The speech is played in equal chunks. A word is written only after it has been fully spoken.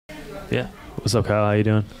Yeah. What's up, Kyle? How you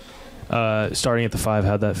doing? Starting at the 5,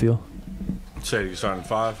 how'd that feel? Say you starting at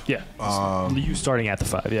 5? Yeah. You starting at the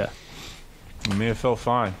 5, yeah. I mean, it felt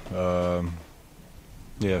fine. Yeah,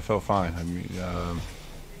 it felt fine. I mean,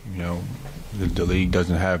 you know, the league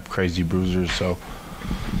doesn't have crazy bruisers, so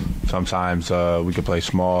sometimes we could play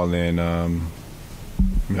small and,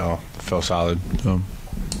 you know, it felt solid.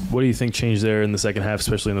 What do you think changed there in the second half,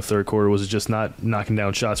 especially in the third quarter? Was it just not knocking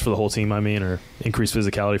down shots for the whole team, or increased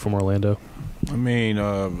physicality from Orlando? I mean,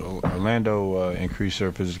 Orlando increased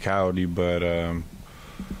their physicality, but,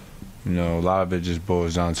 you know, a lot of it just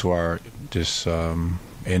boils down to our just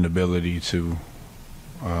inability to,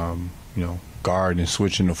 you know, guard and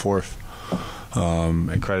switch in the fourth.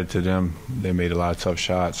 And credit to them, they made a lot of tough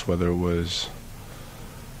shots, whether it was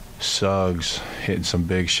Suggs hitting some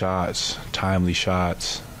big shots, timely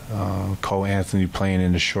shots, Cole Anthony playing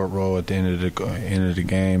in the short roll at the end of the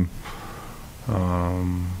game,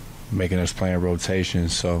 making us play in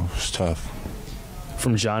rotations, so it's tough.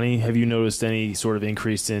 From Johnny, have you noticed any sort of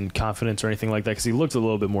increase in confidence or anything like that? Because he looked a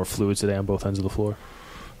little bit more fluid today on both ends of the floor.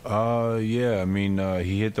 Yeah, I mean,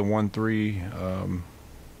 he hit the 1-3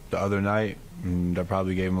 the other night, and that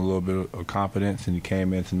probably gave him a little bit of confidence, and he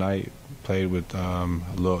came in tonight, played with a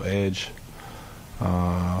little edge.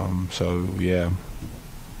 So, yeah.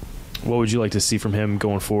 What would you like to see from him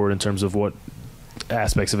going forward in terms of what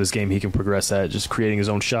aspects of his game he can progress at, just creating his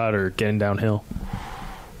own shot or getting downhill?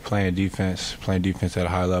 Playing defense at a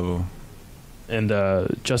high level. And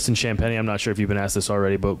Justin Champagnie, I'm not sure if you've been asked this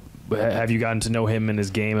already, but have you gotten to know him and his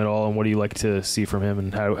game at all, and what do you like to see from him,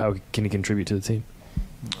 and how can he contribute to the team?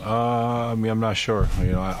 I mean, I'm not sure.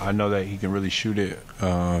 You know, I know that he can really shoot it.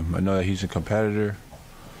 I know that he's a competitor.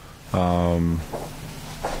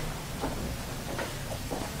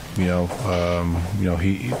 You know,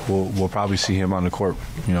 we'll probably see him on the court,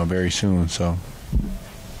 you know, very soon. So.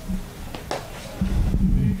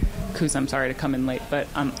 Kuz, I'm sorry to come in late, but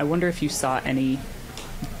I wonder if you saw any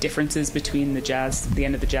differences between the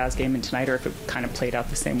end of the Jazz game and tonight, or if it kind of played out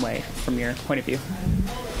the same way from your point of view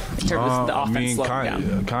in terms of the offense slowing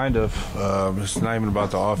down. Kind of. It's not even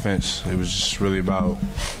about the offense. It was just really about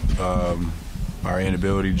our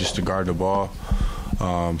inability just to guard the ball,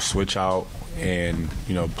 switch out, and,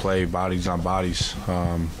 you know, play bodies on bodies.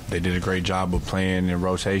 They did a great job of playing in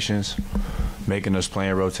rotations, making us play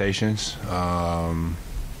in rotations, and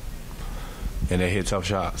they hit tough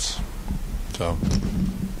shots. So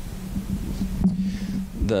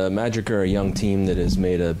the Magic are a young team that has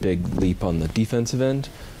made a big leap on the defensive end.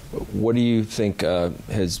 What do you think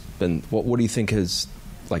has been? What do you think has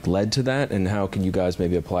led to that, and how can you guys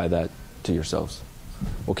maybe apply that to yourselves?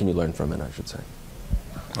 What can you learn from it, I should say?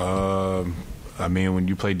 I mean, when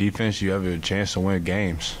you play defense, you have a chance to win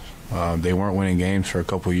games. They weren't winning games for a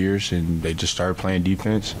couple of years, and they just started playing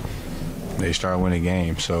defense. They started winning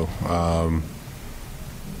games. So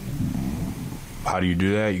how do you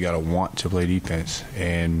do that? You got to want to play defense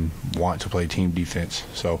and want to play team defense.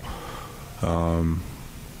 So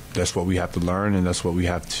that's what we have to learn, and that's what we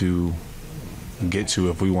have to get to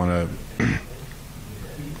if we want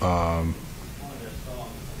to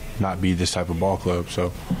not be this type of ball club.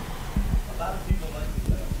 So,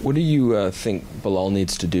 what do you think Bilal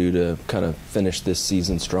needs to do to kind of finish this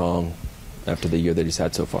season strong after the year that he's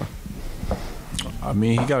had so far? I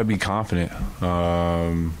mean, he got to be confident.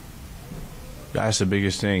 That's the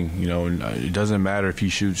biggest thing, you know. It doesn't matter if he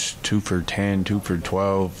shoots 2 for 10, 2 for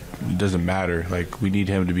 12. It doesn't matter. We need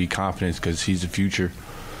him to be confident because he's the future,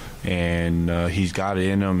 and he's got it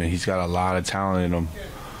in him, and he's got a lot of talent in him.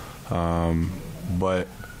 But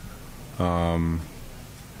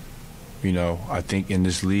you know, I think in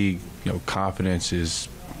this league, you know, confidence is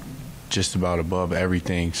just about above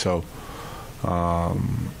everything. So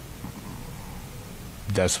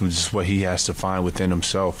that's just what he has to find within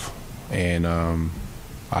himself. And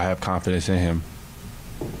I have confidence in him.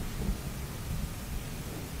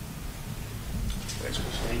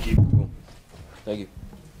 Thank you. Thank you.